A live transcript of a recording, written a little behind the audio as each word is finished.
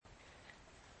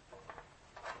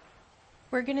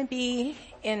We're going to be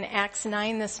in Acts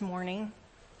 9 this morning.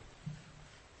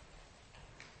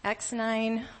 Acts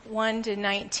 9, 1 to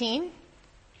 19.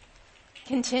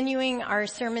 Continuing our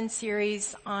sermon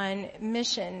series on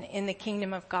mission in the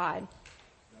kingdom of God.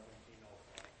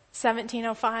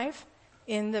 1705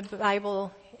 in the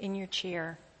Bible in your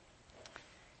chair.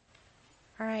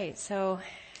 All right, so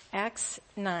Acts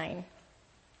 9.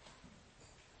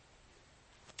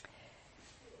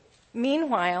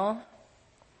 Meanwhile,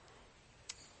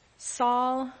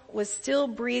 Saul was still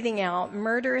breathing out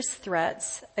murderous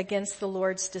threats against the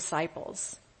Lord's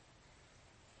disciples.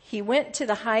 He went to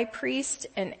the high priest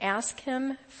and asked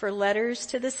him for letters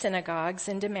to the synagogues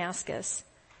in Damascus,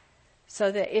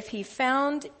 so that if he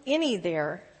found any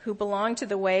there who belonged to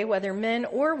the way, whether men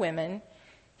or women,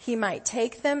 he might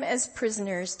take them as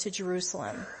prisoners to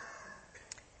Jerusalem.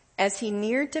 As he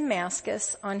neared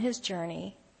Damascus on his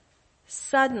journey,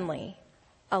 suddenly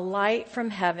a light from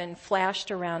heaven flashed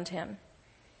around him.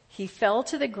 He fell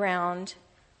to the ground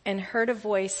and heard a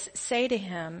voice say to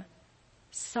him,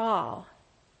 "Saul,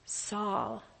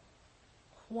 Saul,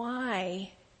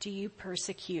 why do you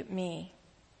persecute me?"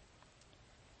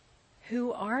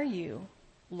 "Who are you,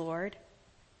 Lord?"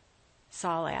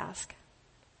 Saul asked.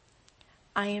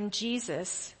 "I am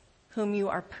Jesus, whom you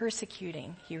are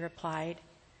persecuting," he replied.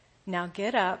 "Now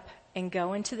get up and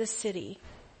go into the city,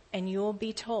 and you will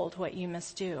be told what you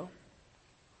must do."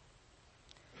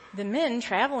 The men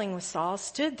traveling with Saul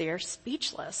stood there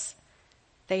speechless.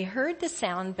 They heard the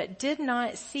sound but did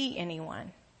not see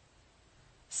anyone.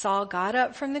 Saul got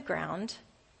up from the ground,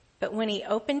 but when he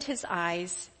opened his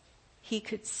eyes, he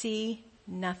could see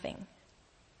nothing.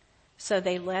 So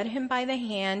they led him by the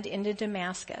hand into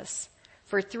Damascus.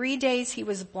 For 3 days he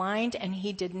was blind, and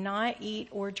he did not eat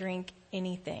or drink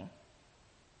anything.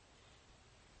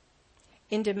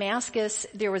 In Damascus,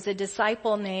 there was a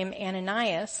disciple named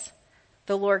Ananias.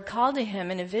 The Lord called to him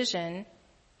in a vision,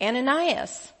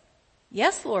 "Ananias."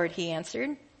 "Yes, Lord," he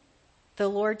answered. The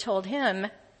Lord told him,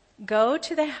 "Go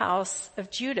to the house of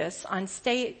Judas on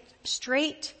Straight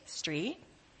Street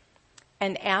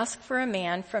and ask for a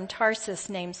man from Tarsus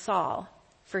named Saul,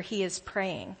 for he is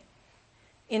praying.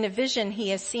 In a vision,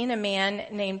 he has seen a man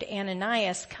named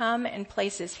Ananias come and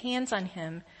place his hands on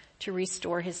him to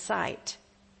restore his sight."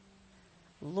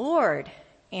 "Lord,"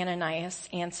 Ananias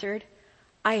answered,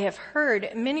 "I have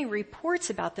heard many reports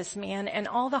about this man and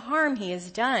all the harm he has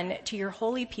done to your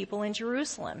holy people in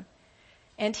Jerusalem.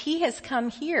 And he has come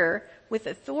here with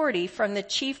authority from the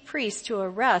chief priest to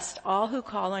arrest all who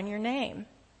call on your name."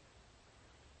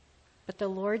 But the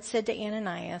Lord said to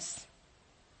Ananias,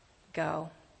 "Go.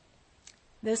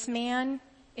 This man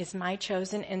is my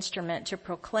chosen instrument to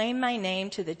proclaim my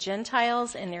name to the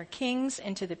Gentiles and their kings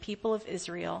and to the people of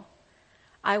Israel.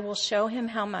 I will show him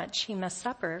how much he must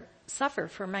suffer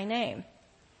for my name."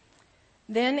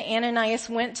 Then Ananias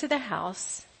went to the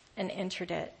house and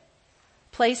entered it.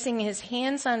 Placing his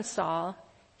hands on Saul,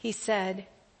 he said,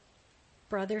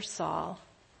 "Brother Saul,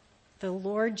 the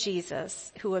Lord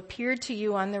Jesus, who appeared to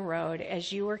you on the road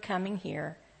as you were coming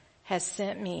here, has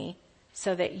sent me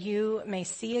so that you may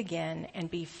see again and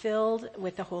be filled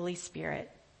with the Holy Spirit."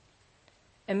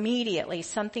 Immediately,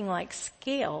 something like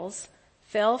scales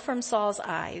fell from Saul's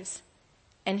eyes,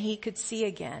 and he could see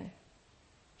again.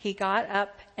 He got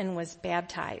up and was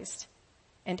baptized,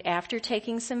 and after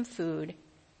taking some food,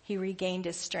 he regained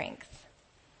his strength.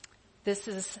 This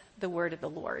is the word of the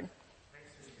Lord.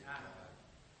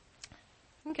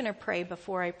 I'm going to pray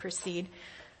before I proceed.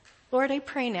 Lord, I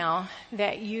pray now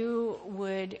that you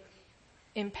would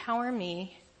empower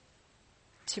me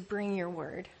to bring your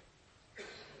word.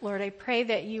 Lord, I pray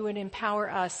that you would empower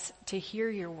us to hear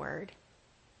your word.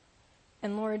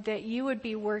 And Lord, that you would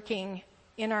be working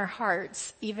in our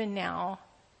hearts even now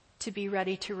to be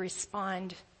ready to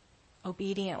respond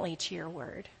obediently to your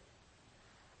word.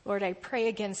 Lord, I pray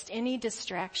against any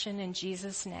distraction in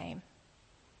Jesus' name.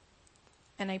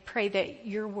 And I pray that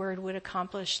your word would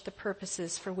accomplish the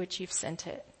purposes for which you've sent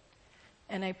it.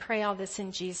 And I pray all this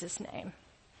in Jesus' name.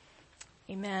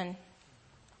 Amen.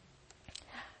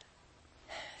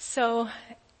 So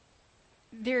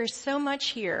there's so much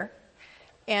here.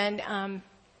 And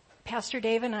Pastor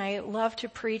Dave and I love to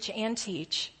preach and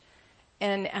teach.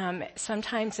 And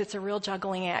sometimes it's a real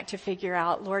juggling act to figure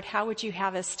out, Lord, how would you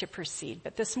have us to proceed?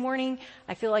 But this morning,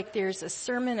 I feel like there's a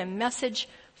sermon, a message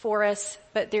for us,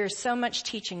 but there's so much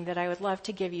teaching that I would love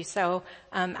to give you. So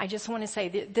I just want to say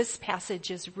that this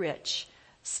passage is rich.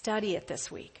 Study it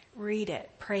this week. Read it.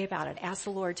 Pray about it. Ask the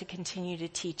Lord to continue to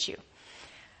teach you.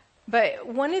 But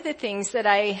one of the things that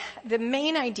the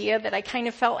main idea that I kind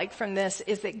of felt like from this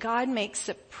is that God makes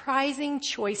surprising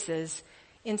choices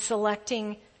in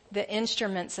selecting the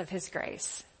instruments of his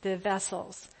grace, the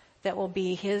vessels that will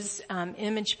be his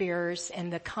image bearers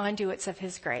and the conduits of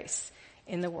his grace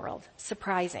in the world.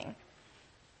 Surprising.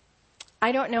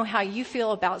 I don't know how you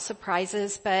feel about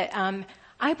surprises, but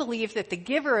I believe that the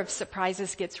giver of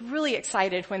surprises gets really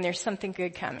excited when there's something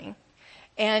good coming.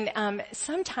 And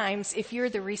sometimes if you're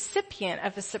the recipient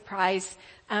of a surprise,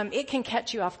 it can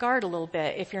catch you off guard a little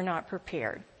bit if you're not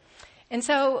prepared. And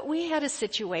so we had a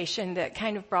situation that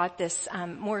kind of brought this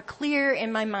more clear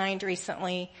in my mind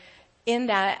recently, in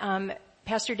that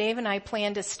Pastor Dave and I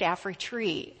planned a staff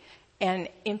retreat, and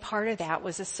in part of that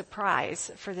was a surprise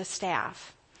for the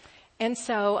staff. And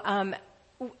so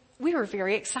we were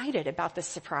very excited about the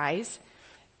surprise.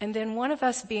 And then one of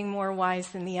us, being more wise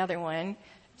than the other one,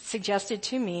 suggested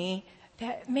to me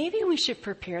that maybe we should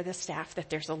prepare the staff that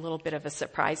there's a little bit of a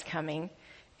surprise coming.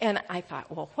 And I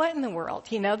thought, well, what in the world?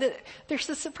 That there's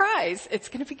a surprise. It's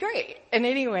going to be great. And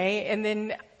anyway, and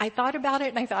then I thought about it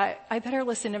and I thought, I better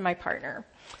listen to my partner.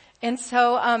 And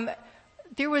so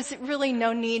there was really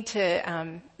no need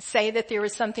to say that there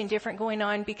was something different going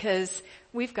on, because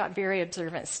we've got very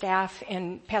observant staff,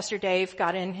 and Pastor Dave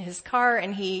got in his car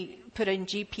and he put in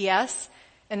GPS,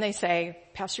 and they say,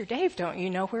 Pastor Dave, don't you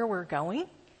know where we're going?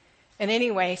 And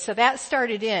anyway, so that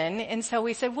started in, and so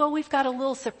we said, well, we've got a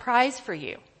little surprise for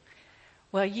you.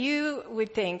 Well, you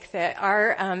would think that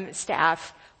our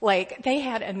staff, they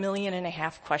had 1.5 million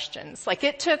questions.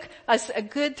 It took us a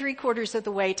good 3/4 of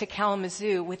the way to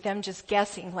Kalamazoo with them just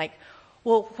guessing,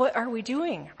 well, what are we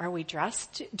doing? Are we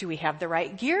dressed? Do we have the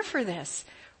right gear for this?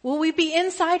 Will we be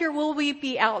inside or will we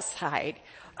be outside?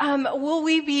 Will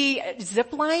we be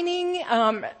ziplining?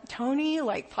 Tony,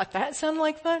 thought that sounded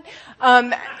like fun.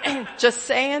 Just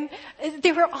saying.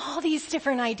 There were all these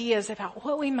different ideas about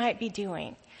what we might be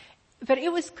doing. But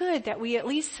it was good that we at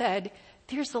least said,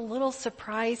 there's a little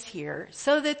surprise here,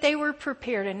 so that they were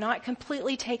prepared and not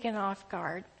completely taken off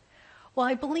guard. Well,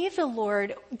 I believe the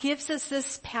Lord gives us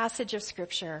this passage of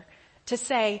Scripture to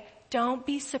say, don't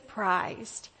be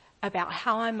surprised about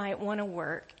how I might want to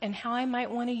work and how I might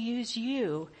want to use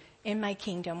you in my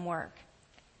kingdom work.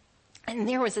 And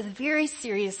there was a very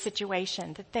serious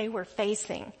situation that they were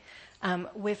facing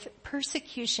with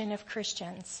persecution of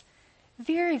Christians.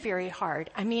 Very, very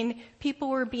hard. People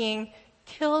were being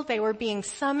killed. They were being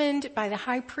summoned by the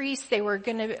high priest. They were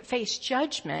going to face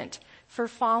judgment for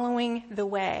following the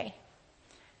way.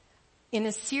 In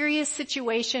a serious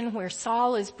situation where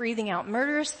Saul is breathing out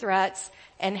murderous threats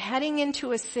and heading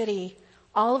into a city,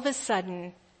 all of a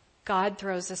sudden, God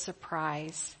throws a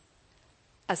surprise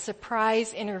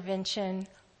intervention.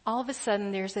 All of a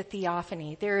sudden, there's a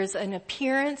theophany. There is an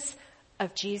appearance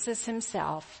of Jesus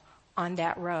himself on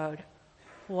that road.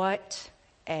 What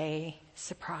a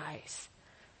surprise.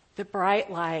 The bright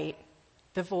light,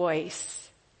 the voice,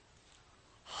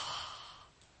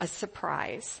 a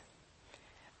surprise.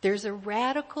 There's a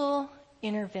radical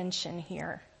intervention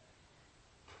here.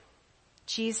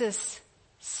 Jesus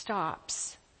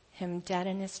stops him dead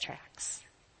in his tracks.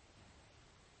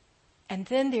 And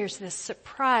then there's this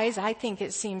surprise, I think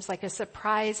it seems like a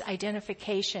surprise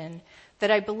identification that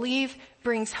I believe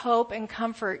brings hope and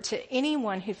comfort to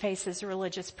anyone who faces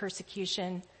religious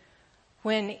persecution,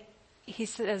 when he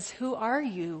says, who are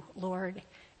you, Lord?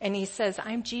 And he says,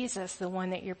 I'm Jesus, the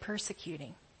one that you're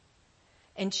persecuting.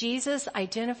 And Jesus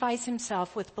identifies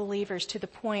himself with believers to the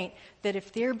point that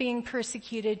if they're being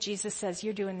persecuted, Jesus says,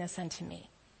 you're doing this unto me.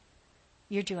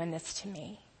 You're doing this to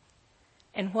me.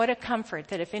 And what a comfort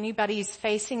that if anybody's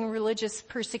facing religious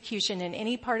persecution in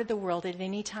any part of the world at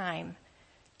any time,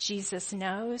 Jesus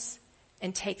knows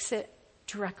and takes it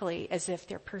directly as if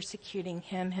they're persecuting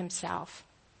him himself.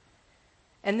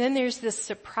 And then there's this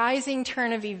surprising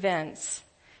turn of events.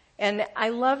 And I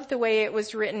love the way it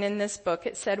was written in this book.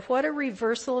 It said, what a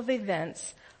reversal of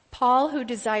events. Paul, who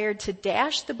desired to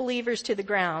dash the believers to the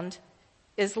ground,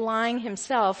 is lying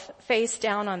himself face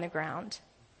down on the ground.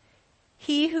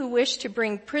 He who wished to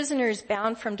bring prisoners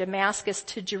bound from Damascus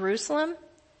to Jerusalem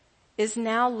is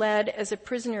now led as a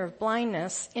prisoner of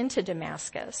blindness into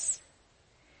Damascus.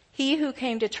 He who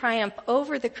came to triumph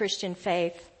over the Christian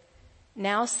faith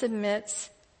now submits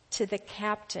to the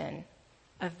captain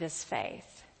of this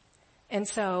faith. And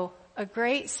so a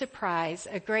great surprise,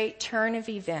 a great turn of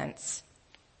events.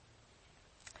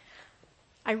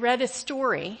 I read a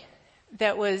story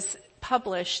that was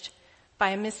published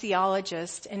by a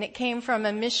missiologist, and it came from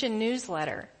a mission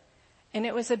newsletter. And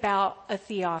it was about a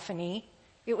theophany.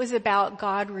 It was about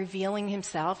God revealing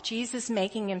himself, Jesus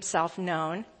making himself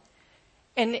known.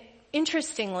 And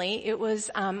interestingly, it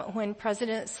was when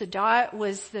President Sadat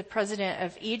was the president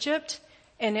of Egypt,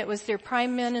 and it was their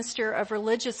prime minister of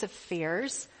religious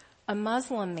affairs, a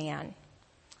Muslim man.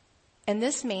 And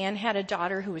this man had a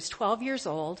daughter who was 12 years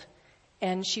old,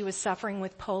 and she was suffering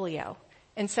with polio.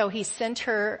 And so he sent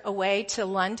her away to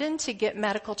London to get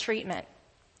medical treatment.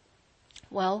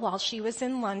 Well, while she was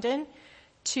in London,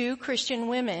 2 Christian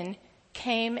women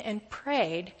came and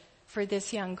prayed for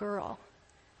this young girl.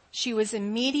 She was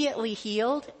immediately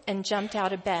healed and jumped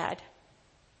out of bed.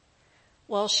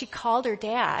 Well, she called her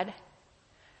dad,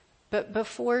 but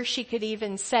before she could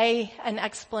even say an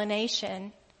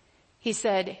explanation, he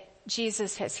said,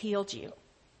 "Jesus has healed you."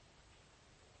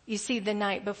 You see, the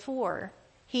night before,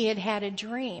 he had had a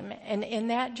dream, and in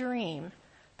that dream,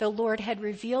 the Lord had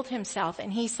revealed himself,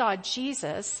 and he saw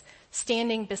Jesus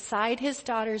standing beside his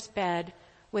daughter's bed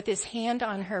with his hand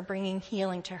on her, bringing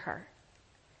healing to her.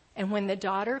 And when the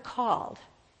daughter called,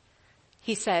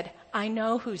 he said, "I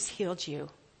know who's healed you.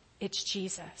 It's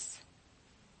Jesus."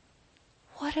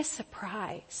 What a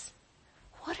surprise.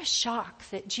 What a shock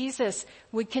that Jesus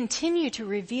would continue to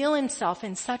reveal himself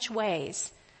in such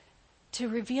ways, to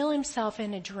reveal himself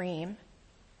in a dream.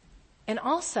 And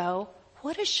also,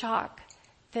 what a shock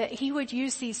that he would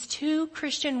use these 2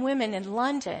 Christian women in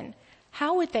London.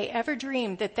 How would they ever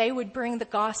dream that they would bring the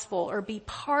gospel or be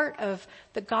part of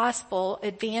the gospel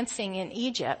advancing in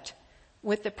Egypt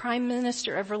with the Prime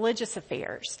Minister of Religious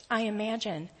Affairs? I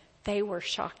imagine they were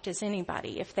shocked as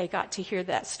anybody if they got to hear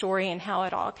that story and how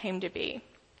it all came to be.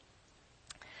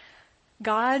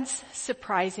 God's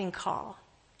surprising call.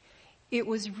 It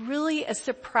was really a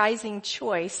surprising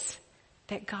choice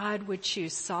that God would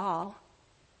choose Saul.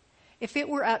 If it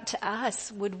were up to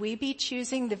us, would we be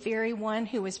choosing the very one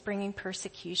who was bringing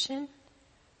persecution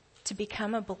to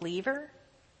become a believer?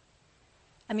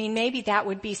 I mean, maybe that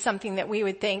would be something that we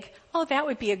would think, oh, that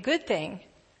would be a good thing.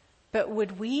 But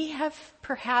would we have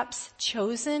perhaps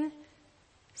chosen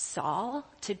Saul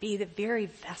to be the very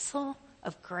vessel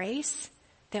of grace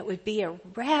that would be a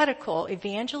radical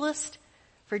evangelist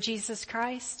for Jesus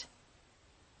Christ?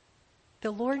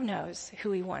 The Lord knows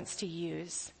who he wants to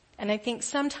use. And I think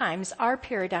sometimes our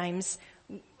paradigms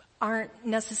aren't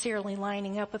necessarily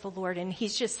lining up with the Lord, and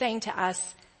he's just saying to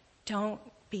us, don't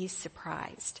be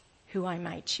surprised who I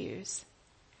might choose.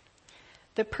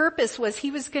 The purpose was he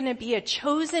was going to be a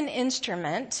chosen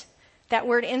instrument. That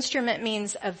word instrument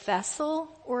means a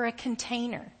vessel or a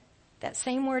container. That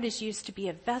same word is used to be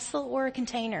a vessel or a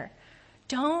container.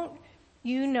 Don't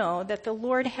you know that the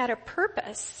Lord had a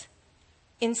purpose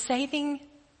in saving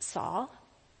Saul?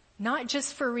 Not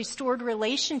just for restored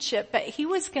relationship, but he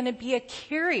was going to be a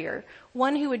carrier,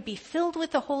 one who would be filled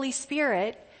with the Holy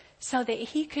Spirit so that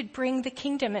he could bring the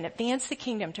kingdom and advance the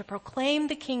kingdom, to proclaim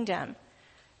the kingdom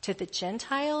to the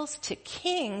Gentiles, to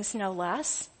kings no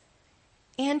less,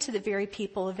 and to the very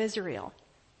people of Israel.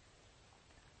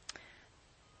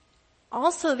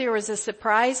 Also, there was a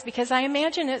surprise, because I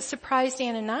imagine it surprised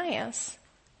Ananias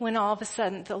when all of a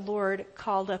sudden the Lord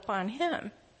called upon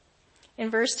him. In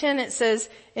verse 10 it says,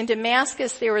 in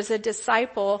Damascus there was a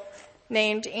disciple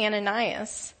named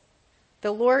Ananias.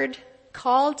 The Lord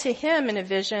called to him in a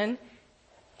vision,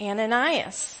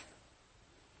 Ananias.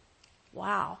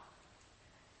 Wow.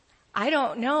 I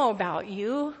don't know about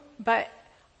you, but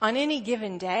on any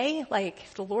given day,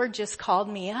 like the Lord just called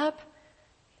me up,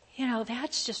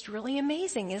 that's just really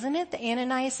amazing, isn't it? The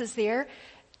Ananias is there.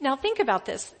 Now think about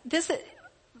this.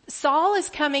 Saul is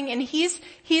coming, and he's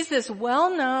this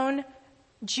well-known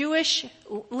Jewish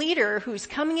leader who's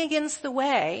coming against the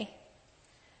way.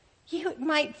 You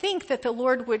might think that the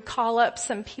Lord would call up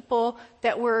some people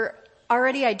that were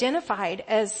already identified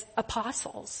as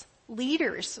apostles,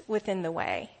 leaders within the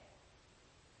way.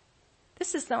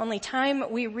 This is the only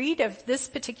time we read of this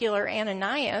particular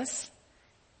Ananias.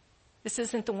 This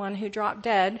isn't the one who dropped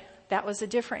dead. That was a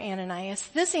different Ananias.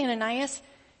 This Ananias,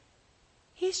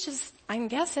 he's just, I'm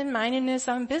guessing, minding his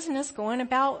own business, going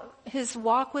about his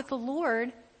walk with the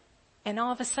Lord. And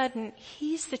all of a sudden,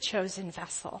 he's the chosen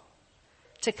vessel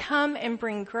to come and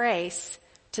bring grace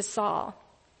to Saul.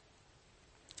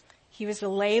 He was a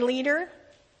lay leader.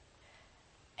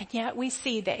 And yet we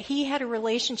see that he had a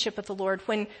relationship with the Lord.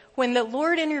 When the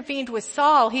Lord intervened with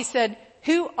Saul, he said,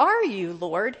 "Who are you,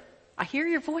 Lord? I hear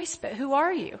your voice, but who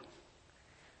are you?"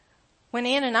 When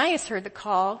Ananias heard the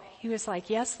call, he was like,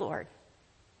 "Yes, Lord."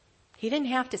 He didn't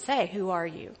have to say, "Who are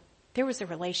you?" There was a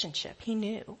relationship. He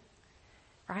knew,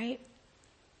 right?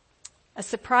 A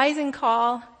surprising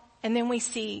call, and then we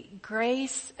see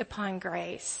grace upon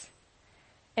grace.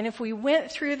 And if we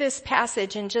went through this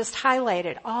passage and just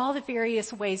highlighted all the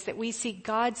various ways that we see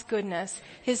God's goodness,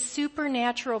 his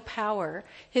supernatural power,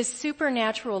 his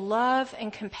supernatural love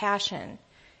and compassion,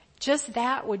 just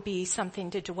that would be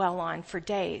something to dwell on for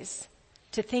days.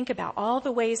 to think about all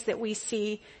the ways that we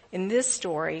see in this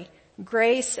story,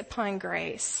 grace upon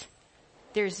grace.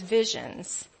 There's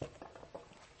visions.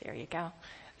 There you go.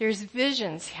 There's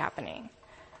visions happening.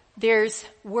 There's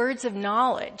words of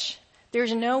knowledge.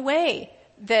 There's no way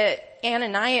that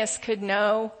Ananias could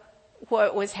know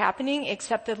what was happening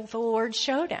except that the Lord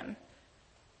showed him.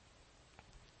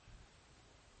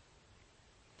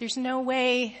 There's no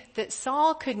way that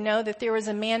Saul could know that there was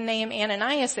a man named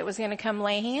Ananias that was going to come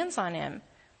lay hands on him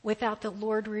without the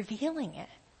Lord revealing it.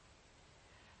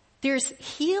 There's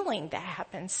healing that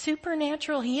happens,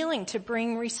 supernatural healing to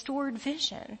bring restored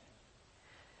vision.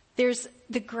 There's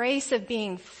the grace of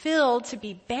being filled to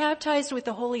be baptized with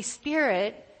the Holy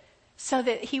Spirit so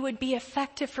that he would be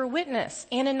effective for witness.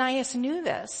 Ananias knew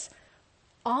this.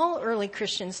 All early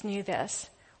Christians knew this.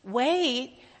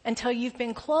 Wait until you've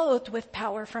been clothed with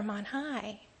power from on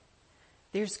high.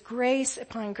 There's grace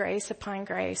upon grace upon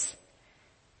grace.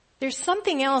 There's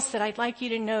something else that I'd like you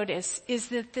to notice is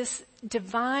that this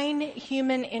divine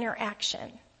human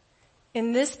interaction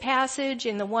in this passage,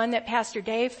 in the one that Pastor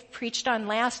Dave preached on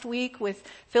last week with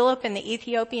Philip and the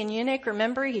Ethiopian eunuch,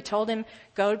 remember he told him,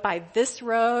 go by this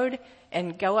road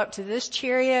and go up to this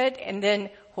chariot, and then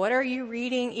what are you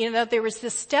reading? You know, there was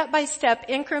this step-by-step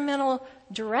incremental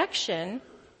direction,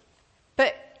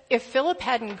 but if Philip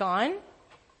hadn't gone,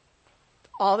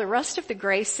 all the rest of the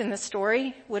grace in the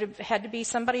story would have had to be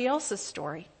somebody else's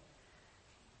story.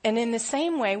 And in the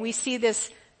same way, we see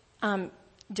this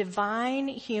divine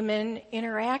human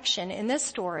interaction in this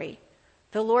story.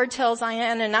 The Lord tells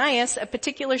Ananias a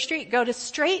particular street, go to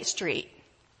Straight Street.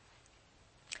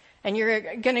 And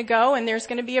you're going to go and there's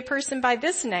going to be a person by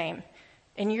this name.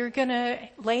 And you're going to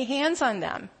lay hands on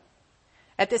them.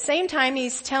 At the same time,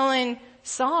 he's telling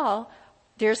Saul,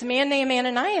 there's a man named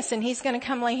Ananias and he's going to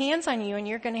come lay hands on you and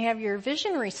you're going to have your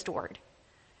vision restored.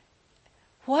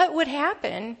 What would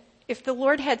happen if the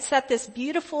Lord had set this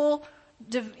beautiful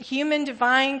human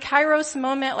divine kairos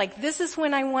moment, like this is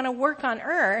when I want to work on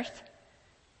earth,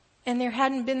 and there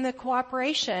hadn't been the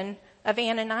cooperation of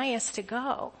Ananias to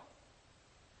go?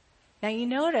 Now you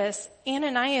notice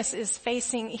Ananias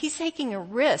he's taking a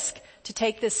risk to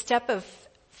take this step of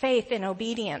faith and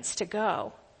obedience to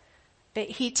go. But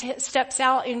he steps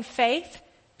out in faith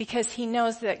because he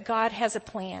knows that God has a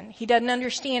plan. He doesn't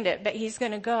understand it, but he's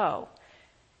going to go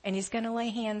and he's going to lay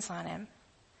hands on him.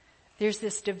 There's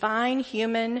this divine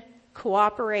human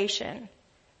cooperation. It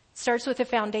starts with a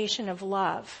foundation of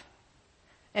love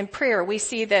and prayer. We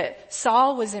see that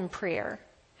Saul was in prayer.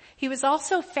 He was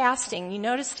also fasting. You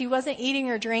noticed he wasn't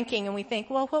eating or drinking, and we think,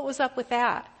 well, what was up with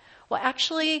that? Well,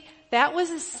 actually, that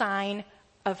was a sign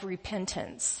of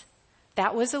repentance.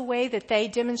 That was a way that they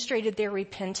demonstrated their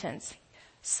repentance.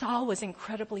 Saul was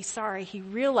incredibly sorry. He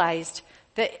realized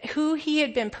that who he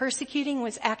had been persecuting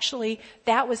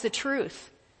that was the truth.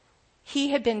 He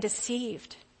had been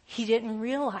deceived. He didn't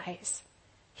realize.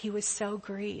 He was so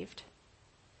grieved.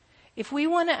 If we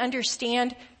want to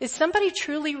understand, is somebody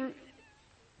truly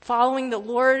following the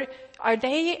Lord?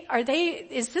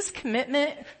 Is this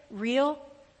commitment real?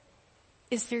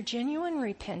 Is there genuine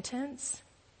repentance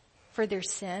for their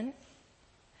sin?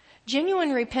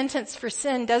 Genuine repentance for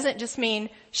sin doesn't just mean,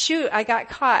 shoot, I got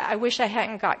caught. I wish I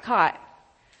hadn't got caught.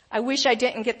 I wish I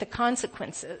didn't get the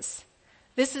consequences.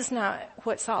 This is not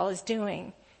what Saul is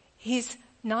doing. He's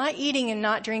not eating and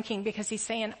not drinking because he's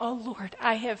saying, oh Lord,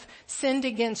 I have sinned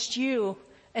against you,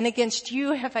 and against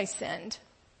you have I sinned.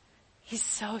 He's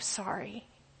so sorry.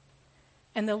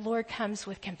 And the Lord comes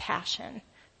with compassion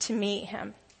to meet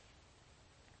him.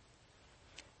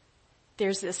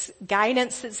 There's this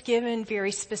guidance that's given,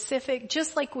 very specific,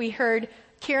 just like we heard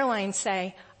Caroline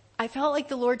say, I felt like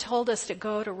the Lord told us to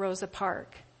go to Rosa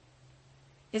Park.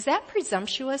 Is that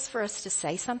presumptuous for us to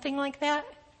say something like that?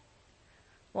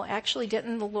 Well, actually,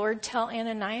 didn't the Lord tell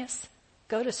Ananias,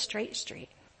 go to Straight Street?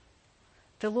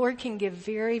 The Lord can give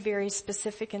very, very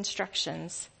specific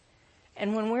instructions.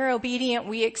 And when we're obedient,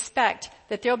 we expect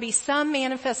that there'll be some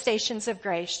manifestations of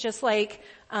grace, just like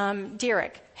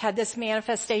Derek had this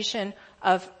manifestation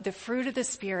of the fruit of the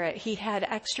Spirit. He had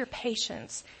extra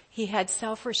patience. He had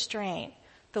self-restraint.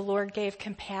 The Lord gave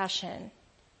compassion.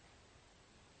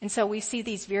 And so we see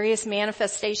these various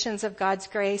manifestations of God's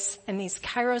grace and these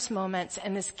kairos moments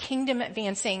and this kingdom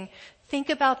advancing.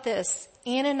 Think about this.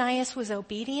 Ananias was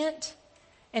obedient,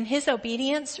 and his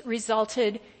obedience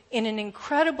resulted in an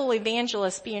incredible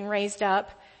evangelist being raised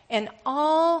up, and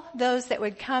all those that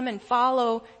would come and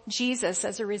follow Jesus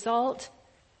as a result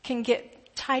can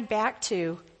get tied back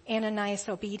to Ananias'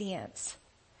 obedience.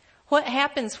 What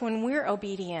happens when we're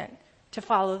obedient to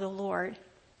follow the Lord?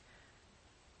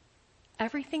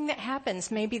 everything that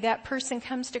happens, maybe that person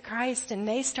comes to Christ and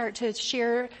they start to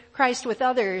share Christ with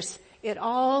others. It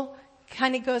all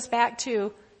kind of goes back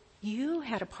to you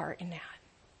had a part in that.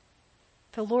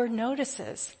 The Lord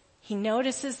notices. He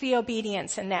notices the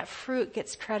obedience, and that fruit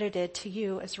gets credited to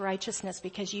you as righteousness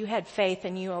because you had faith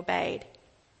and you obeyed.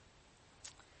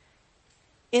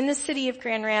 In the city of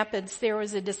Grand Rapids, there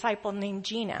was a disciple named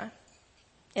Gina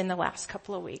in the last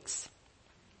couple of weeks.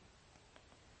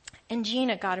 And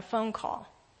Gina got a phone call,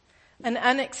 an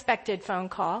unexpected phone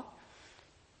call.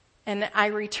 And I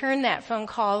returned that phone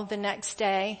call the next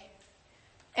day.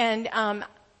 And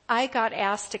I got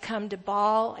asked to come to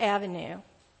Ball Avenue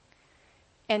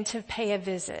and to pay a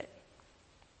visit.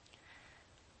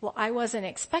 Well, I wasn't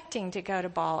expecting to go to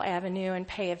Ball Avenue and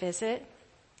pay a visit.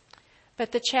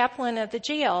 But the chaplain of the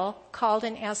jail called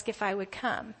and asked if I would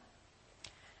come.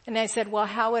 And I said, well,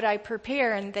 how would I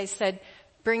prepare? And they said,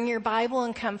 bring your Bible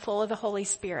and come full of the Holy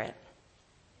Spirit.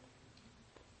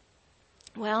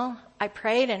 Well, I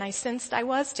prayed and I sensed I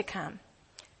was to come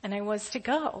and I was to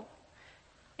go.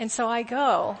 And so I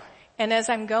go. And as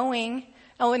I'm going,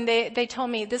 and they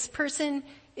told me this person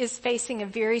is facing a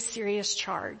very serious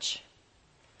charge.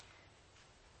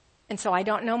 And so I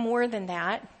don't know more than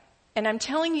that. And I'm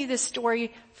telling you this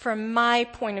story from my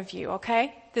point of view,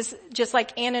 okay? This, just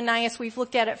like Ananias, we've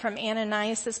looked at it from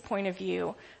Ananias' point of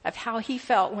view of how he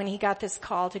felt when he got this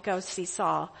call to go see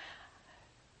Saul.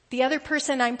 The other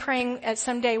person I'm praying at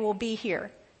someday will be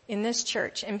here in this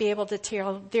church and be able to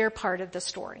tell their part of the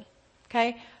story,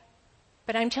 okay?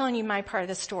 But I'm telling you my part of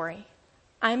the story.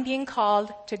 I'm being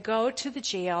called to go to the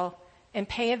jail and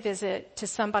pay a visit to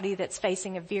somebody that's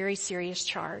facing a very serious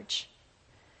charge.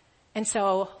 And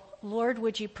so, Lord,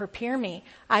 would you prepare me?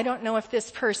 I don't know if this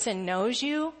person knows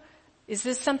you. Is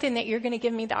this something that you're going to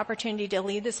give me the opportunity to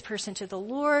lead this person to the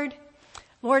Lord?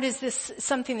 Lord, is this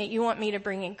something that you want me to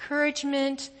bring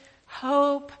encouragement,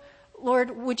 hope?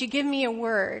 Lord, would you give me a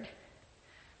word?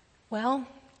 Well,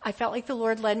 I felt like the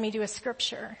Lord led me to a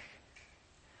scripture.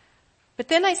 But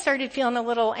then I started feeling a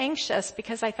little anxious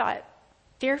because I thought,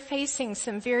 they're facing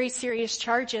some very serious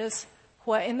charges.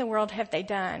 What in the world have they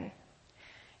done?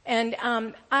 And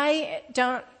I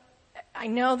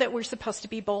know that we're supposed to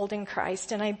be bold in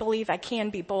Christ, and I believe I can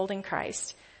be bold in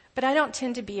Christ. But I don't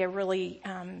tend to be a really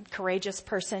courageous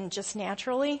person just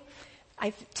naturally.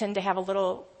 I tend to have a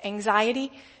little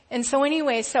anxiety. And so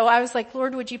anyway, so I was like,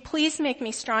 Lord, would you please make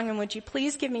me strong, and would you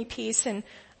please give me peace, and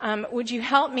would you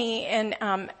help me? And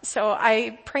so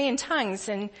I pray in tongues.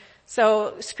 And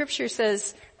so Scripture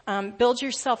says, build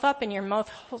yourself up in your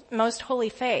most holy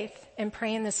faith and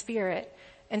pray in the Spirit.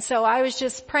 And so I was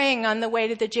just praying on the way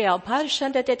to the jail.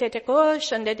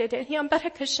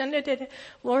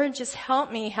 Lord, just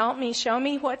help me, show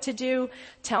me what to do,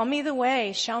 tell me the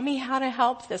way, show me how to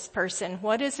help this person.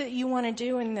 What is it you want to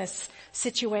do in this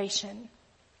situation?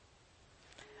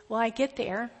 Well, I get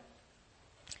there,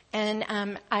 and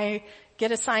I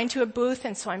get assigned to a booth,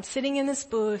 and so I'm sitting in this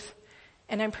booth,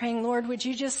 and I'm praying, Lord, would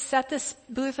you just set this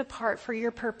booth apart for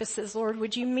your purposes? Lord,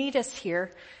 would you meet us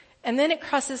here? And then it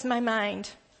crosses my mind,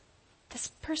 this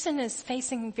person is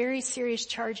facing very serious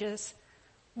charges.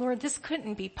 Lord, this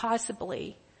couldn't be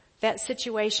possibly that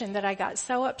situation that I got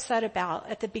so upset about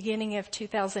at the beginning of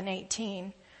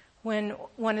 2018 when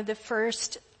one of the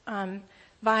first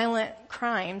violent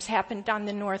crimes happened on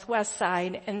the Northwest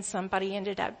side and somebody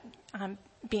ended up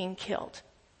being killed.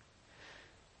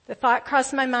 The thought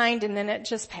crossed my mind and then it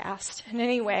just passed. And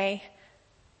anyway,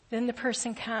 then the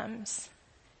person comes.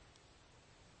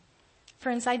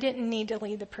 Friends, I didn't need to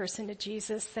lead the person to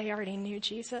Jesus. They already knew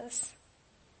Jesus.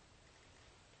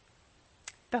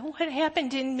 But what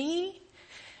happened in me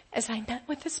as I met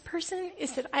with this person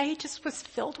is that I just was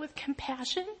filled with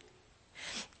compassion.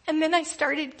 And then I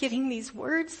started getting these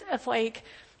words of like,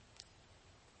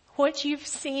 what you've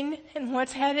seen and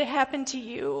what's had it happen to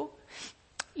you.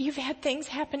 You've had things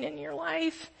happen in your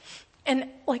life. And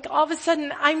like all of a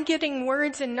sudden I'm getting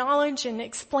words and knowledge and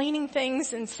explaining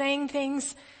things and saying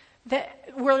things that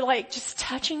were like just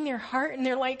touching their heart, and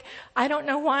they're like, I don't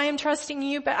know why I'm trusting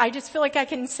you, but I just feel like I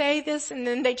can say this. And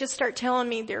then they just start telling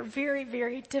me their very,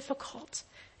 very difficult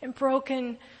and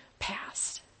broken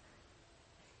past.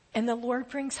 And the Lord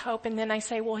brings hope. And then I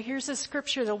say, well, here's a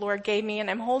scripture the Lord gave me, and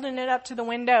I'm holding it up to the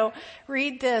window.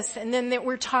 Read this. And then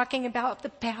we're talking about the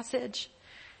passage.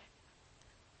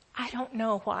 I don't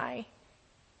know why.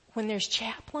 When there's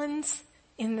chaplains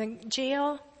in the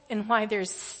jail, and why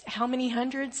there's how many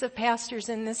hundreds of pastors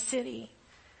in this city,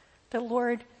 the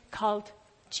Lord called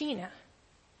Gina.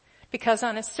 Because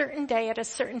on a certain day at a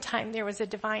certain time, there was a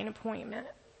divine appointment.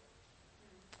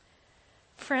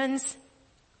 Friends,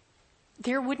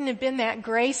 there wouldn't have been that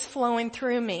grace flowing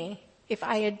through me if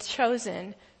I had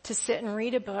chosen to sit and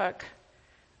read a book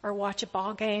or watch a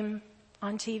ball game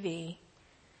on TV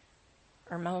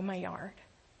or mow my yard.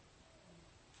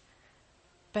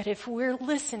 But if we're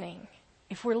listening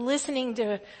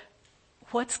to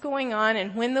what's going on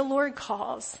and when the Lord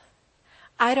calls,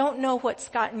 I don't know what's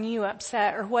gotten you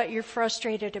upset or what you're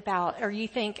frustrated about, or you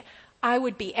think, I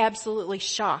would be absolutely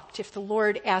shocked if the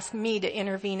Lord asked me to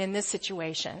intervene in this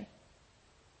situation.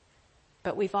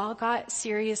 But we've all got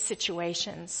serious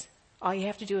situations. All you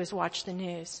have to do is watch the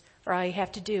news, or all you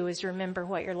have to do is remember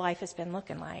what your life has been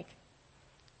looking like,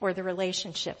 or the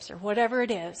relationships, or whatever it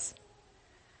is.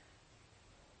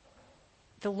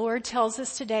 The Lord tells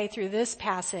us today through this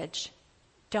passage,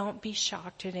 don't be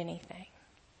shocked at anything.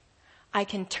 I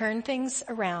can turn things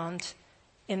around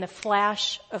in the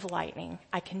flash of lightning.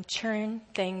 I can turn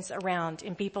things around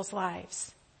in people's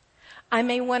lives. I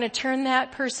may want to turn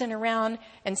that person around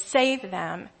and save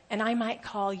them, and I might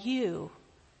call you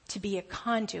to be a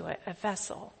conduit, a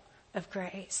vessel of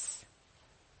grace.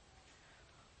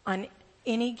 On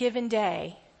any given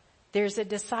day, there's a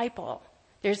disciple,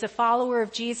 there's a follower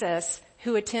of Jesus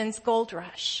who attends Gold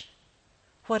Rush.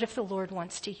 What if the Lord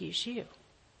wants to use you?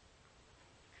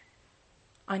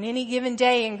 On any given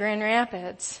day in Grand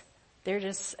Rapids,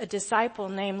 there's a disciple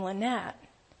named Lynette,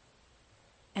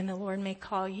 and the Lord may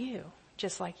call you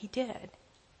just like he did,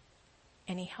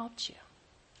 and he helped you.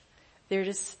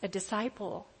 There's a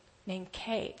disciple named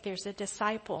Kate. There's a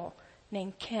disciple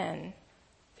named Ken.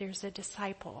 There's a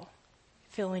disciple.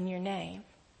 Fill in your name.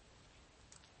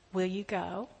 Will you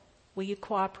go? Will you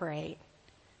cooperate?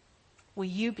 Will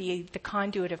you be the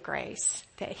conduit of grace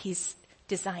that he's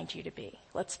designed you to be?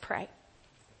 Let's pray.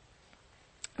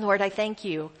 Lord, I thank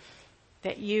you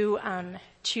that you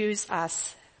choose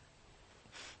us,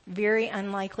 very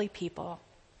unlikely people,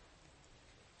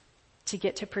 to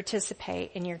get to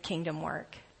participate in your kingdom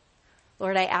work.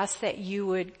 Lord, I ask that you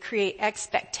would create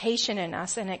expectation in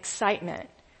us and excitement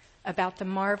about the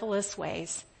marvelous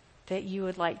ways that you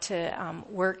would like to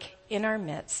work in our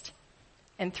midst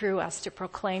and through us to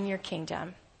proclaim your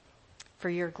kingdom for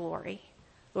your glory.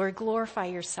 Lord, glorify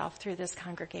yourself through this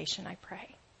congregation, I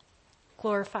pray.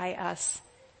 Glorify us.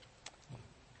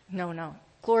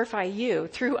 Glorify you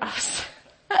through us.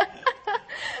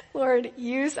 Lord,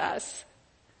 use us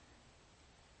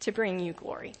to bring you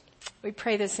glory. We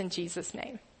pray this in Jesus'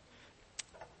 name.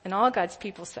 And all God's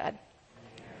people said,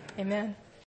 Amen.